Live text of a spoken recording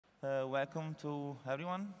Welcome to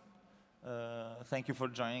everyone. Thank you for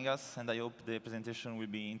joining us, and I hope the presentation will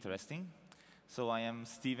be interesting. So I am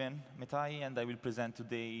Steven Metai, and I will present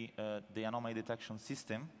today the Anomaly Detection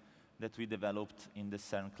System that we developed in the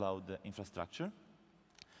CERN cloud infrastructure.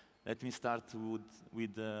 Let me start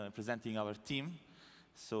with presenting our team.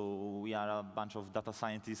 So we are a bunch of data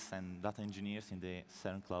scientists and data engineers in the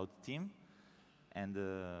CERN cloud team. And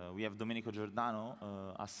we have Domenico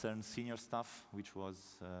Giordano, a CERN senior staff, which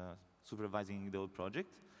was supervising the whole project.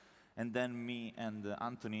 And then me and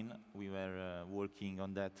Antonin, we were working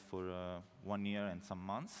on that for 1 year and some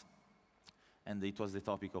months. And it was the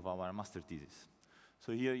topic of our master thesis.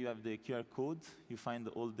 So here you have the QR code. You find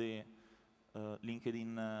all the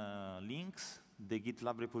LinkedIn links, the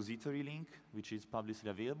GitLab repository link, which is publicly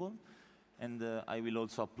available. And I will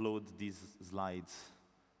also upload these slides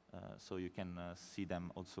so you can see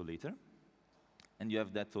them also later. And you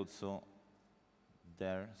have that also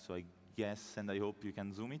there, so I guess, and I hope you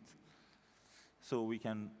can zoom it. So we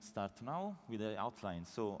can start now with the outline.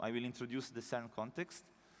 So I will introduce the CERN context.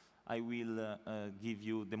 I will give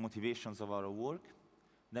you the motivations of our work.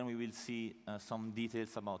 Then we will see some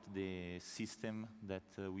details about the system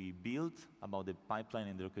that we built, about the pipeline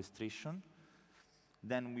and the orchestration.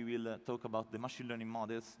 Then we will talk about the machine learning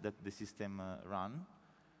models that the system run.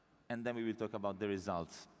 And then we will talk about the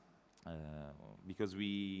results, because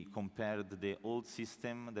we compared the old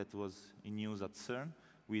system that was in use at CERN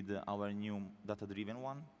with our new data-driven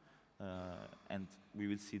one. And we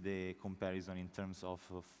will see the comparison in terms of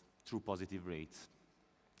true positive rates.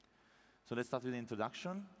 So let's start with the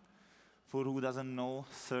introduction. For who doesn't know,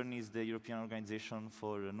 CERN is the European Organization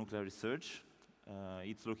for Nuclear Research.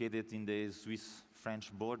 It's located in the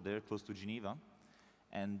Swiss-French border, close to Geneva.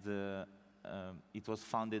 And it was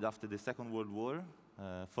founded after the Second World War,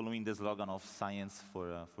 following the slogan of science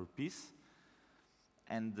for peace.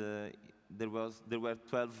 And there were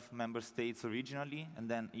 12 member states originally, and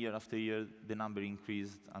then year after year, the number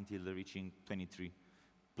increased until reaching 23,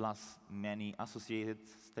 plus many associated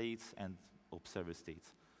states and observer states.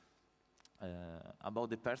 About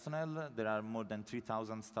the personnel, there are more than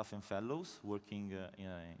 3,000 staff and fellows working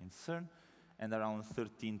in CERN, and around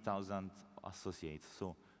 13,000 associates.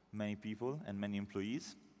 So many people and many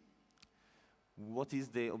employees. What is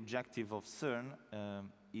the objective of CERN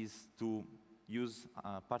is to use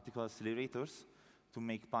particle accelerators to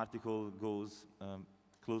make particle goes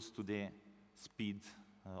close to the speed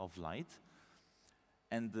of light.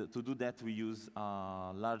 And to do that, we use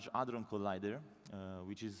a Large Hadron Collider,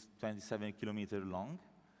 which is 27 kilometers long,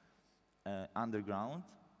 underground,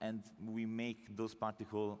 and we make those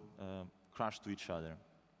particles crash to each other.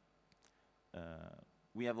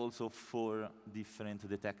 We have also 4 different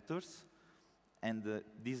detectors, and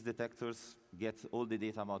these detectors get all the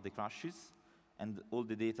data about the crashes, and all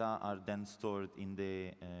the data are then stored in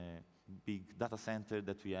the big data center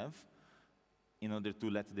that we have in order to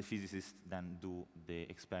let the physicists then do the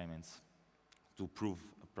experiments to prove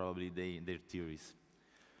probably their theories.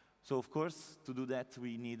 So of course, to do that,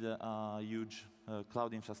 we need a huge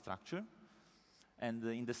cloud infrastructure. And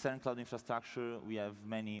in the CERN cloud infrastructure, we have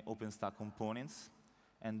many OpenStack components.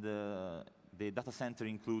 And the data center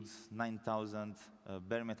includes 9,000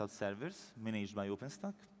 bare metal servers managed by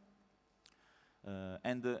OpenStack.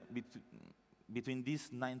 Between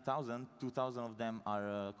these 9,000, 2,000 of them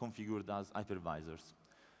are configured as hypervisors.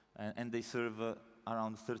 And they serve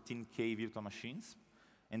around 13K virtual machines.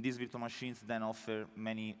 And these virtual machines then offer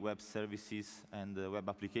many web services and web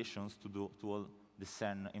applications to all the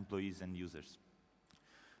CERN employees and users.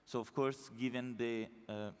 So of course, given the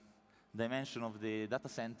dimension of the data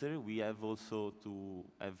center, we have also to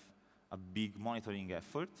have a big monitoring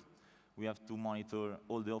effort. We have to monitor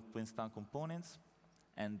all the OpenStack components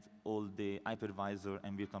and all the hypervisor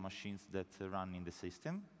and virtual machines that run in the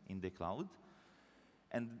system, in the cloud.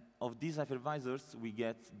 And of these hypervisors, we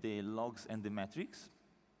get the logs and the metrics,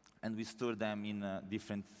 and we store them in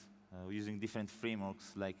using different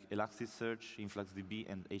frameworks like Elasticsearch,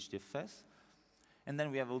 InfluxDB, and HDFS. And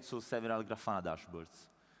then we have also several Grafana dashboards.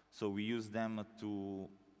 So we use them to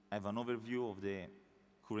have an overview of the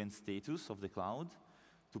current status of the cloud,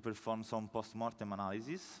 to perform some post-mortem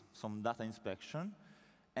analysis, some data inspection,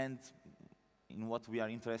 and in what we are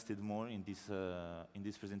interested more in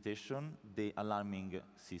this presentation, the alarming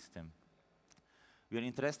system. We are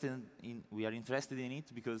interested in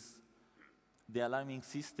it because the alarming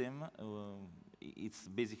system, it's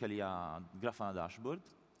basically a Grafana dashboard,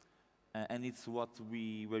 and it's what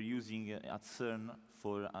we were using at CERN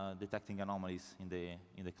for detecting anomalies in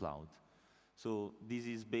the cloud. So this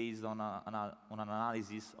is based on an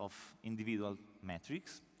analysis of individual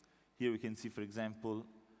metrics. Here we can see, for example,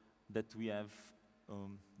 that we have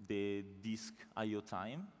the disk I/O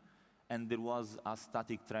time, and there was a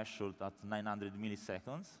static threshold at 900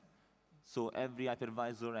 milliseconds. So every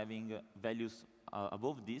hypervisor having values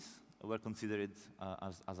above this were considered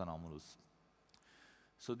as anomalous.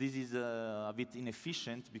 So this is a bit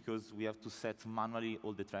inefficient because we have to set manually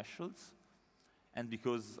all the thresholds, and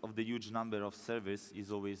because of the huge number of servers,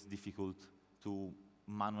 it's always difficult to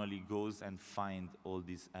manually go and find all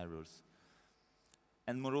these errors.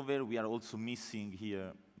 And moreover, we are also missing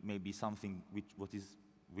here maybe something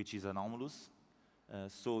which is anomalous.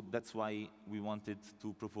 So that's why we wanted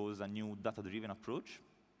to propose a new data-driven approach.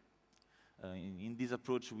 In this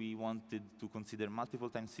approach, we wanted to consider multiple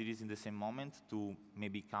time series in the same moment to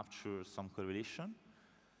maybe capture some correlation.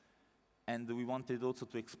 And we wanted also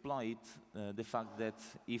to exploit the fact that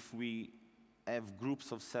if we have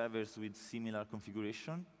groups of servers with similar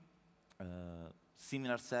configuration,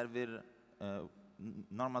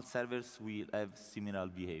 normal servers will have similar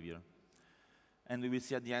behavior. And we will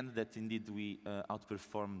see at the end that indeed we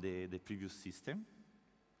outperform the previous system.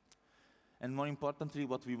 And more importantly,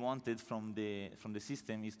 what we wanted from the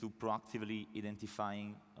system is to proactively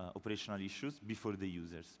identifying operational issues before the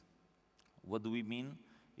users. What do we mean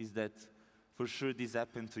is that for sure this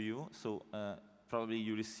happened to you, so probably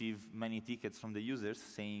you receive many tickets from the users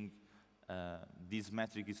saying this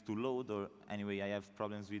metric is too low, or anyway I have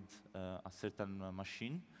problems with a certain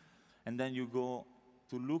machine. And then you go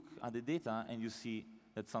to look at the data and you see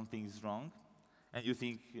that something is wrong, and you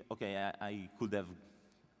think, okay, I could have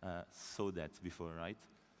saw that before, right?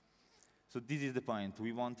 So this is the point.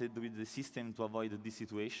 We wanted with the system to avoid this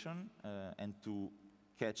situation and to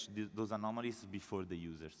catch those anomalies before the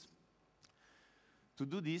users. To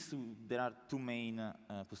do this, there are two main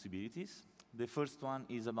possibilities. The first one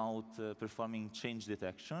is about performing change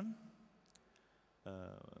detection.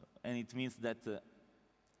 And it means that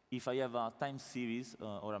if I have a time series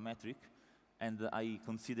or a metric, and I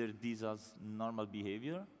consider this as normal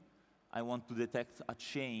behavior, I want to detect a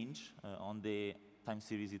change on the time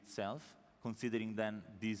series itself, considering then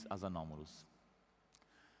this as anomalous.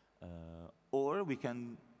 Or we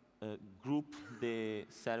can group the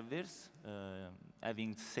servers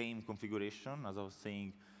having same configuration, as I was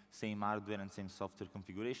saying, same hardware and same software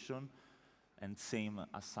configuration, and same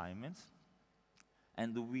assignments.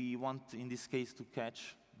 And we want, in this case, to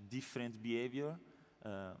catch different behavior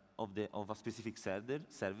of a specific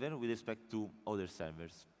server with respect to other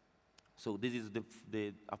servers. So this is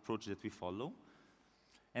the approach that we follow.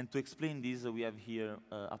 And to explain this, we have here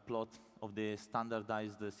a plot of the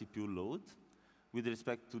standardized CPU load with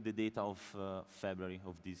respect to the data of February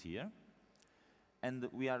of this year. And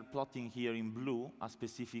we are plotting here in blue a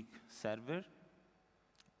specific server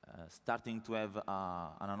starting to have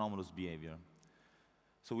an anomalous behavior.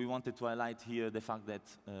 So we wanted to highlight here the fact that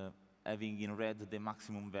having in red the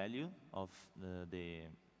maximum value of the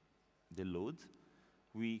load,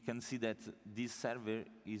 we can see that this server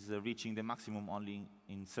is reaching the maximum only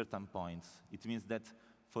in certain points. It means that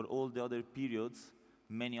for all the other periods,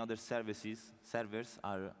 many other servers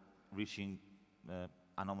are reaching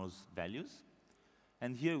anomalous values.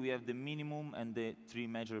 And here we have the minimum and the 3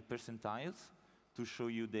 major percentiles to show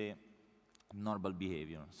you the normal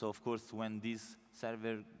behavior. So of course, when this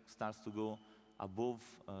server starts to go above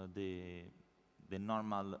the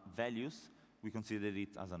normal values, we consider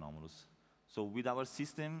it as anomalous. So with our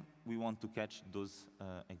system, we want to catch those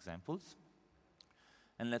examples.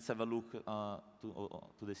 And let's have a look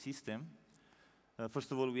to the system.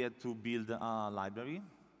 First of all, we had to build a library.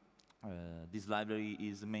 This library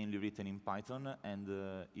is mainly written in Python, and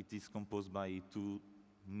it is composed by 2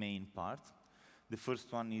 main parts. The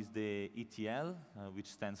first one is the ETL, which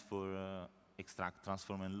stands for extract,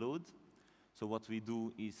 transform, and load. So what we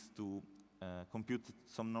do is to compute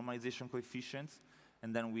some normalization coefficients,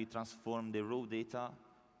 and then we transform the raw data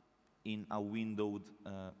in a windowed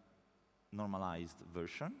normalized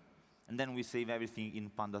version. And then we save everything in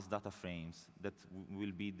pandas data frames that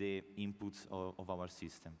will be the inputs of our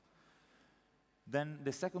system. Then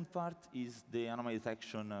the second part is the anomaly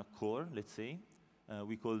detection core, let's say.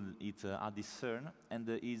 We call it CERN, and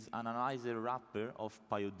is an analyzer wrapper of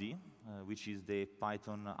pyOD, which is the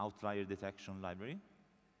Python outlier detection library.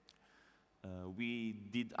 We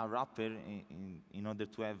did a wrapper in order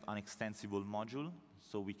to have an extensible module,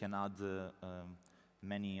 so we can add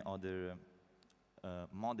many other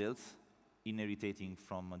models inheriting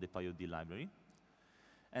from the pyOD library.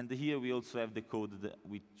 And here we also have the code that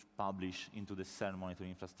we publish into the CERN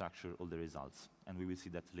monitoring infrastructure, all the results, and we will see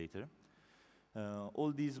that later.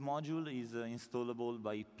 All this module is installable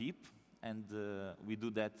by pip, and we do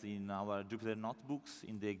that in our Jupyter notebooks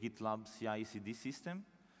in the GitLab CI/CD system.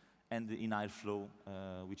 and in Airflow,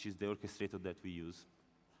 which is the orchestrator that we use.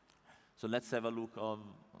 So let's have a look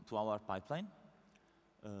to our pipeline.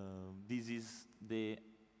 This is the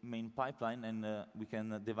main pipeline, and we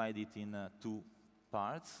can divide it in two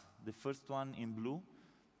parts. The first one in blue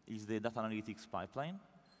is the data analytics pipeline,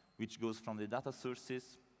 which goes from the data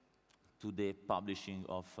sources to the publishing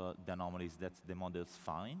of the anomalies that the models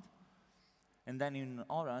find. And then in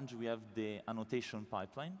orange, we have the annotation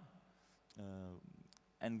pipeline.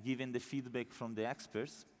 And given the feedback from the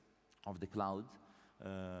experts of the cloud,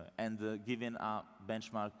 and given a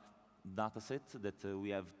benchmark dataset that we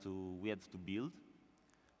had to build,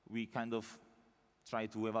 we kind of try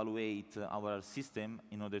to evaluate our system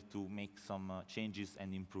in order to make some changes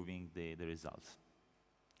and improving the results.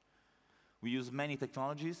 We use many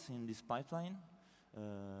technologies in this pipeline.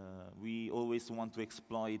 We always want to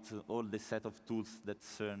exploit all the set of tools that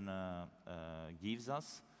CERN gives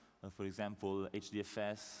us. For example,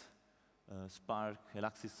 HDFS, Spark,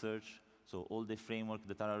 Elasticsearch, so all the frameworks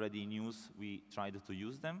that are already in use, we tried to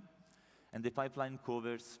use them. And the pipeline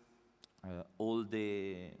covers all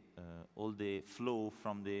the flow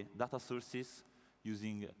from the data sources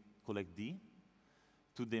using collectd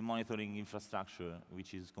to the monitoring infrastructure,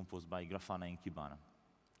 which is composed by Grafana and Kibana.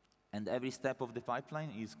 And every step of the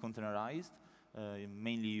pipeline is containerized,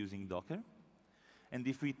 mainly using Docker. And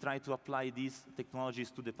if we try to apply these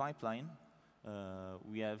technologies to the pipeline,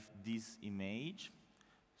 we have this image.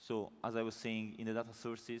 So as I was saying, in the data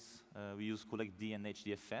sources, we use collectd and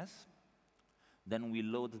HDFS. Then we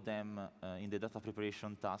load them in the data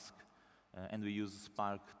preparation task, and we use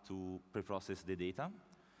Spark to preprocess the data.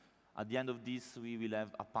 At the end of this, we will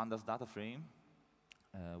have a pandas data frame,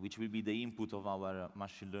 which will be the input of our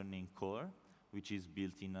machine learning core, which is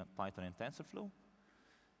built in Python and Tensorflow.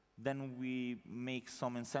 Then we make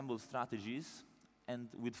some ensemble strategies, and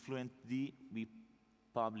with FluentD, we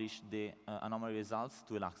publish the anomaly results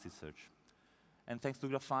to Elasticsearch. And thanks to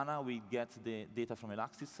Grafana, we get the data from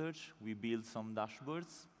Elasticsearch. We build some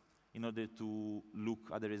dashboards in order to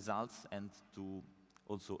look at the results and to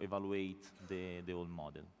also evaluate the whole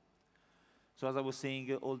model. So as I was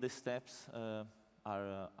saying, all the steps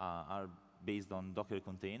are based on Docker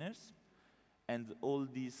containers. And all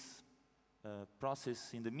this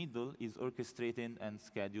process in the middle is orchestrated and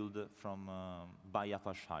scheduled by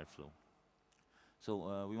Apache Airflow.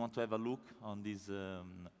 So we want to have a look on this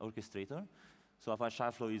orchestrator. So Apache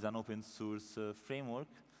Airflow is an open source framework.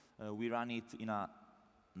 We run it in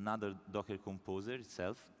another Docker composer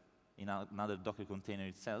itself, in another Docker container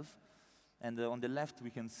itself. And on the left, we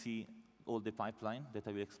can see all the pipeline that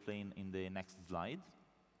I will explain in the next slide.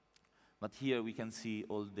 But here we can see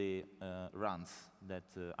all the runs that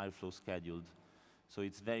Airflow scheduled. So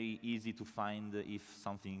it's very easy to find if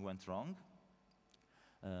something went wrong.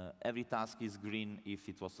 Every task is green if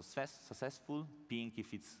it was successful, pink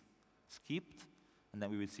if it's skipped, and then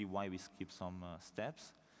we will see why we skip some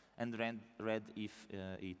steps, and red if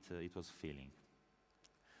it was failing.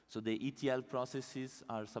 So the ETL processes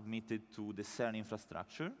are submitted to the CERN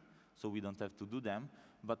infrastructure, so we don't have to do them,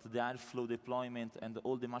 but the Airflow deployment and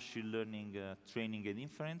all the machine learning training and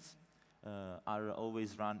inference are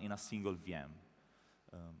always run in a single VM.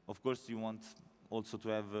 Of course, you want also to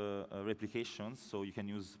have replications, so you can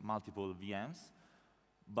use multiple VMs,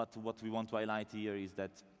 but what we want to highlight here is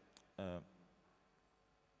that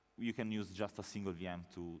you can use just a single VM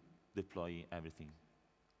to deploy everything.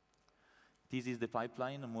 This is the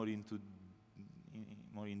pipeline, more in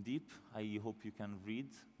deep. I hope you can read.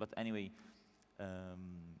 But anyway,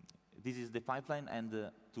 this is the pipeline,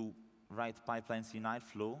 and to write pipelines in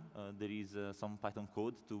Airflow, there is some Python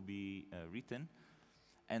code to be written.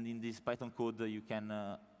 And in this Python code, you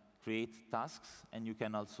can create tasks, and you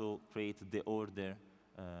can also create the order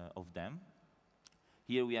of them.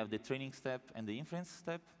 Here we have the training step and the inference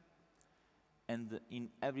step. And in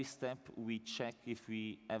every step, we check if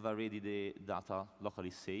we have already the data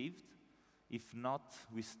locally saved. If not,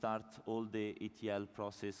 we start all the ETL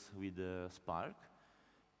process with Spark.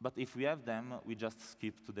 But if we have them, we just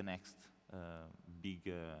skip to the next big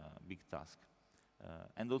task.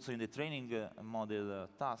 And also in the training model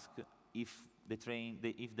task, if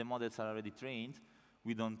the models are already trained,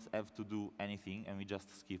 we don't have to do anything, and we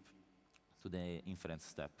just skip to the inference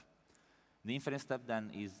step. The inference step then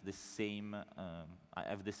is the same,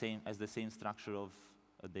 has the same structure of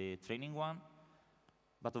the training one,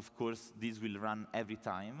 but of course this will run every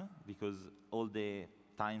time, because all the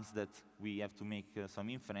times that we have to make some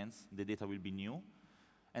inference, the data will be new.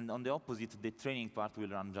 And on the opposite, the training part will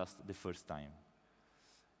run just the first time.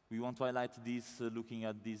 We want to highlight this looking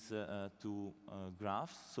at these two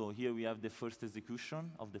graphs. So here we have the first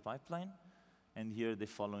execution of the pipeline. and here the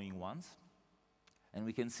following ones. And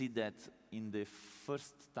we can see that in the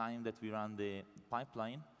first time that we run the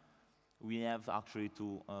pipeline, we have actually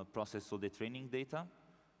to process all the training data.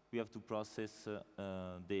 We have to process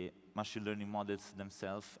the machine learning models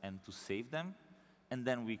themselves and to save them. And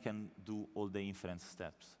then we can do all the inference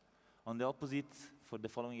steps. On the opposite, for the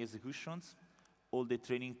following executions, all the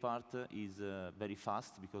training part is very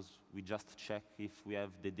fast because we just check if we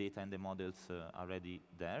have the data and the models already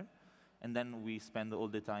there. And then we spend all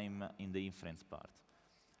the time in the inference part.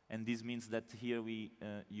 And this means that here we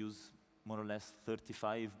use more or less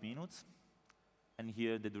 35 minutes. And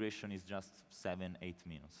here the duration is just 7, 8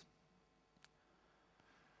 minutes.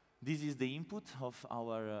 This is the input of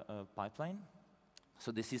our pipeline.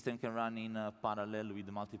 So the system can run in parallel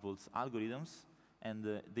with multiple algorithms. And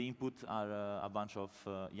the input are a bunch of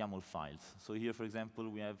YAML files. So here, for example,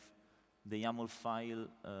 we have the YAML file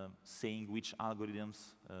saying which algorithms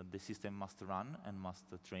the system must run and must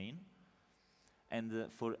train.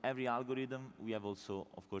 And for every algorithm, we have also,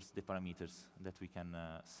 of course, the parameters that we can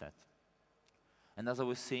set. And as I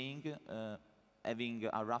was saying, having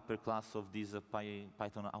a wrapper class of this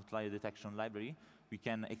Python outlier detection library, we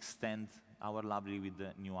can extend our library with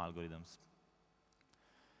the new algorithms.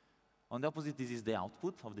 On the opposite, this is the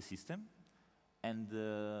output of the system. And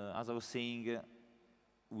as I was saying,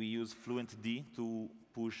 we use FluentD to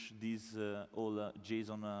push this whole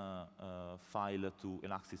JSON file to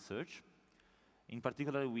Elasticsearch. In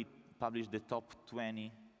particular, we publish the top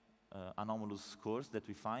 20 anomalous scores that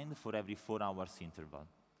we find for every 4 hours interval.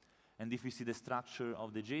 And if we see the structure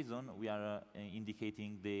of the JSON, we are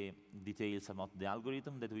indicating the details about the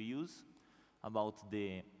algorithm that we use, about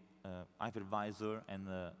the hypervisor and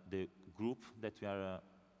the group that we are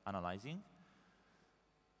analyzing.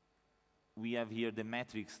 We have here the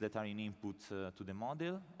metrics that are in input to the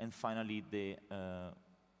model, and finally the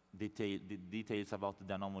details about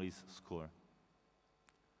the anomalies score.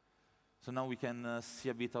 So now we can see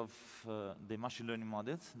a bit of the machine learning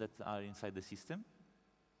models that are inside the system.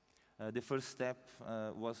 The first step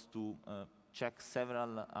was to check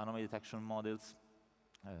several anomaly detection models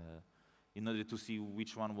in order to see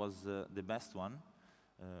which one was the best one.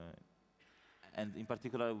 And in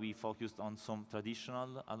particular, we focused on some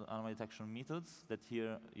traditional anomaly detection methods that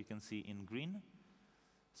here you can see in green,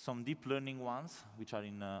 some deep learning ones, which are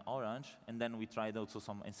in orange, and then we tried also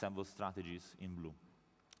some ensemble strategies in blue.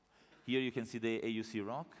 Here you can see the AUC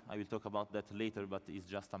ROC. I will talk about that later, but it's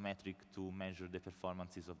just a metric to measure the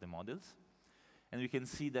performances of the models. And we can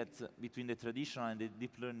see that between the traditional and the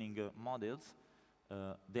deep learning models,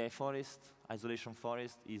 the isolation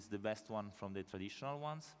forest is the best one from the traditional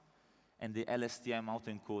ones, and the LSTM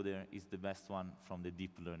autoencoder is the best one from the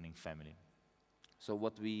deep learning family. So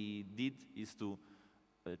what we did is to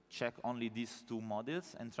check only these two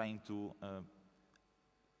models and trying to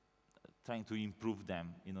improve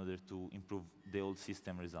them in order to improve the whole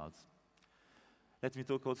system results. Let me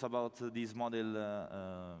talk also about this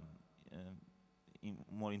model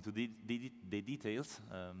more into the details.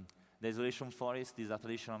 The isolation forest is a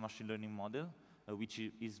traditional machine learning model which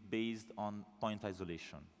is based on point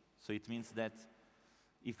isolation. So it means that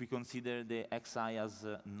if we consider the xi as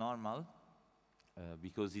normal,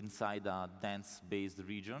 because inside a dense-based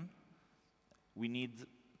region, we need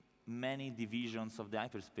many divisions of the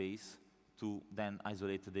hyperspace to then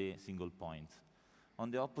isolate the single point.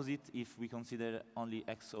 On the opposite, if we consider only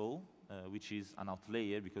XO, which is an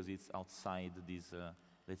outlier because it's outside this,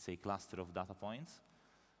 let's say, cluster of data points,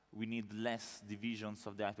 we need less divisions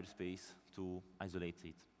of the hyperspace to isolate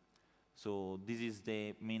it. So this is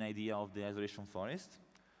the main idea of the isolation forest.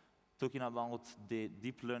 Talking about the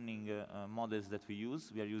deep learning models that we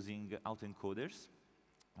use, we are using autoencoders.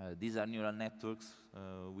 These are neural networks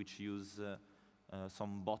which use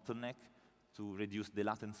some bottleneck to reduce the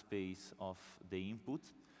latent space of the input,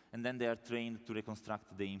 and then they are trained to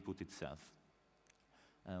reconstruct the input itself.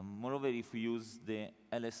 Moreover, if we use the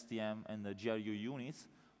LSTM and the GRU units,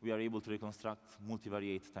 we are able to reconstruct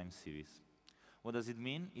multivariate time series. What does it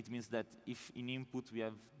mean? It means that if in input we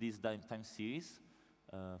have this time series,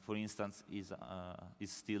 for instance,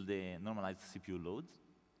 is still the normalized CPU load.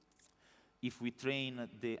 If we train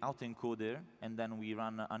the autoencoder and then we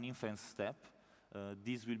run an inference step,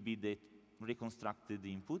 this will be the reconstructed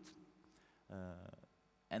input,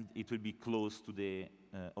 and it will be close to the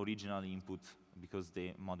original input because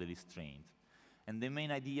the model is trained. And the main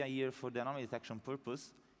idea here for the anomaly detection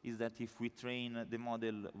purpose is that if we train the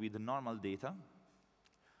model with normal data,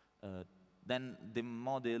 then the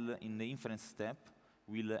model in the inference step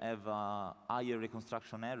will have a higher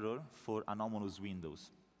reconstruction error for anomalous windows,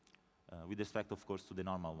 with respect, of course, to the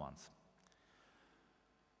normal ones.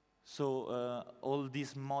 So all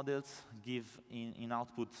these models give in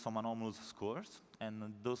output some anomalous scores,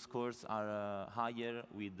 and those scores are higher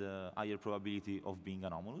with higher probability of being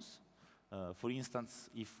anomalous. For instance,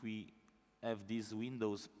 if we have these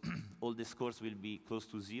windows, all the scores will be close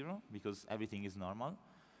to 0 because everything is normal.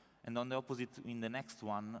 And on the opposite, in the next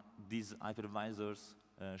one, these hypervisors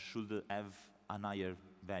should have a higher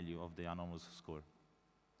value of the anomalous score.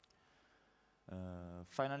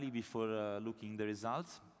 Finally, before looking the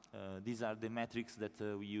results, these are the metrics that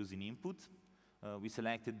we use in input. We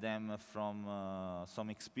selected them from some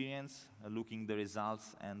experience, looking the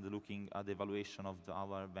results and looking at the evaluation of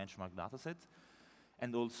our benchmark dataset.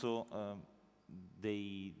 And also,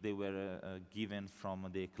 they were given from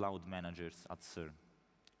the cloud managers at CERN.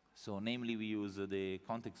 So namely, we use the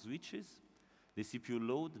context switches, the CPU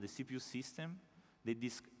load, the CPU system, the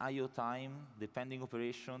disk I/O time, the pending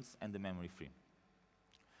operations, and the memory free.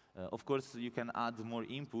 Of course, you can add more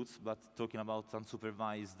inputs, but talking about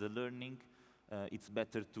unsupervised learning, it's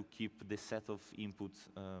better to keep the set of inputs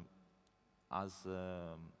as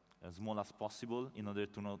small as possible in order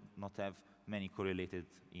to not have many correlated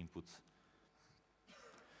inputs.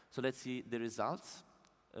 So let's see the results.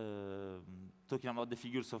 Talking about the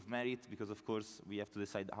figures of merit, because of course we have to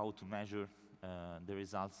decide how to measure the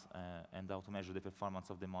results and how to measure the performance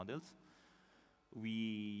of the models. We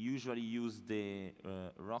usually use the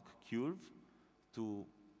ROC curve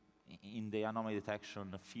in the anomaly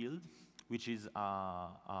detection field, which is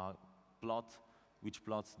a plot which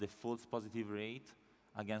plots the false positive rate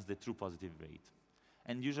against the true positive rate.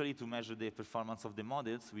 And usually to measure the performance of the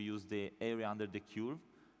models, we use the area under the curve,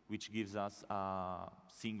 which gives us a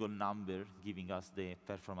single number giving us the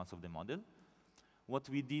performance of the model. What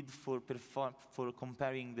we did for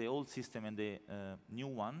comparing the old system and the new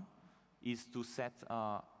one is to set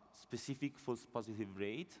a specific false positive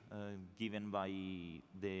rate given by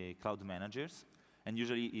the cloud managers. And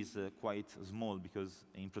usually is quite small because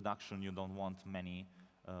in production you don't want many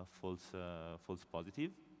false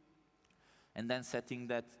positive. And then setting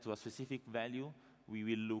that to a specific value, we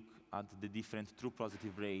will look at the different true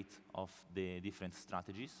positive rate of the different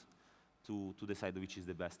strategies to decide which is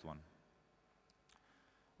the best one.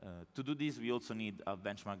 To do this, we also need a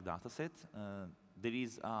benchmark dataset. There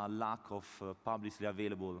is a lack of publicly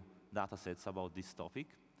available datasets about this topic.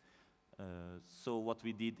 So what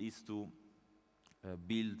we did is to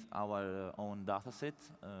build our own dataset.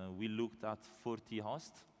 We looked at 40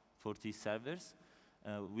 hosts, 40 servers,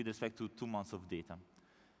 with respect to 2 months of data.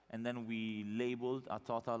 And then we labeled a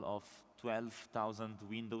total of 12,000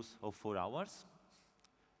 windows of 4 hours,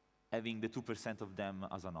 having the 2% of them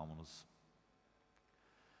as anomalous.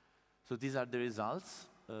 So these are the results.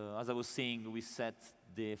 As I was saying, we set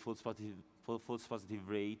the false positive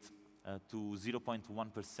rate to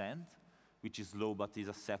 0.1%, which is low but is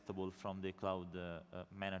acceptable from the cloud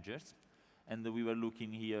managers. And we were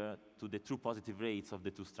looking here to the true positive rates of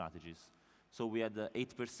the two strategies. So we had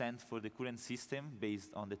 8% for the current system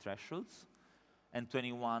based on the thresholds, and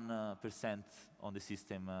 21% on the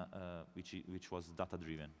system which was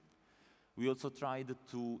data-driven. We also tried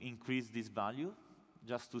to increase this value,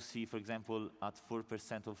 just to see, for example, at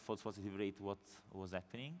 4% of false positive rate what was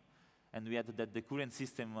happening. And we had that the current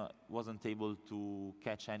system wasn't able to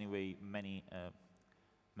catch anyway many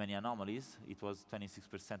anomalies. It was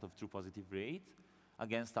 26% of true positive rate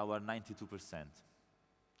against our 92%.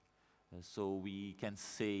 So we can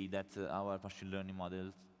say that our machine learning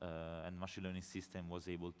model and machine learning system was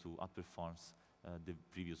able to outperform the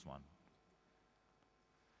previous one.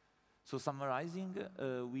 So summarizing,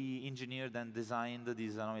 we engineered and designed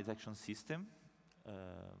this anomaly detection system,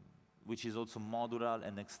 which is also modular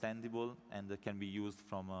and extendable, and can be used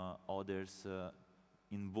from others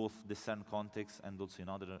in both the CERN context and also in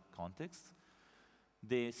other contexts.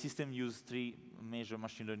 The system used 3 major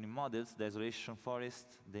machine learning models: the isolation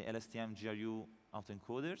forest, the LSTM GRU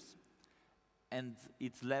autoencoders, and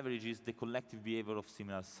it leverages the collective behavior of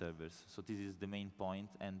similar servers. So this is the main point,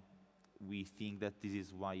 and we think that this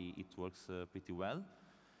is why it works pretty well.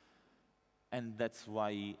 And that's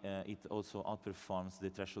why it also outperforms the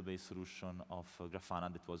threshold-based solution of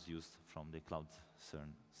Grafana that was used from the cloud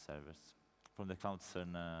CERN servers, from the cloud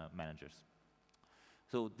CERN managers.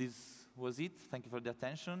 So this was it. Thank you for the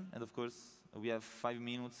attention. And of course, we have 5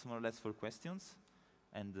 minutes more or less for questions.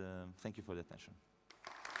 And thank you for the attention.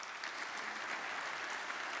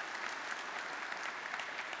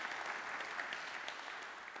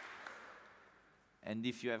 And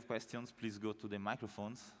if you have questions, please go to the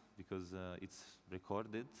microphones, because it's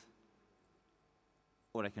recorded,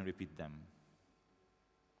 or I can repeat them.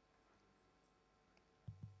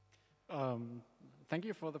 Thank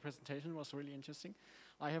you for the presentation. It was really interesting.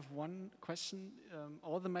 I have one question.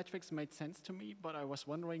 All the metrics made sense to me, but I was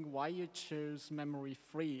wondering why you chose memory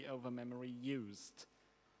free over memory used.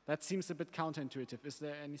 That seems a bit counterintuitive. Is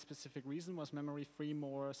there any specific reason? Was memory free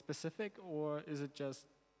more specific, or is it just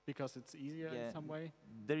because it's easier in some way?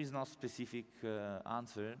 There is no specific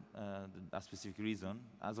answer, a specific reason.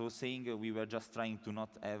 As I was saying, we were just trying to not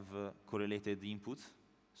have correlated inputs.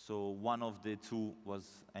 So one of the two was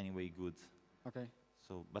anyway good. Okay.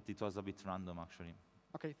 So, but it was a bit random, actually.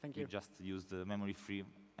 Okay, thank you. We just used the memory free,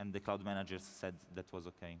 and the cloud managers said that was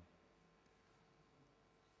okay.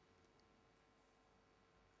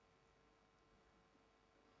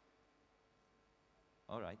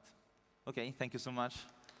 All right. Okay, thank you so much.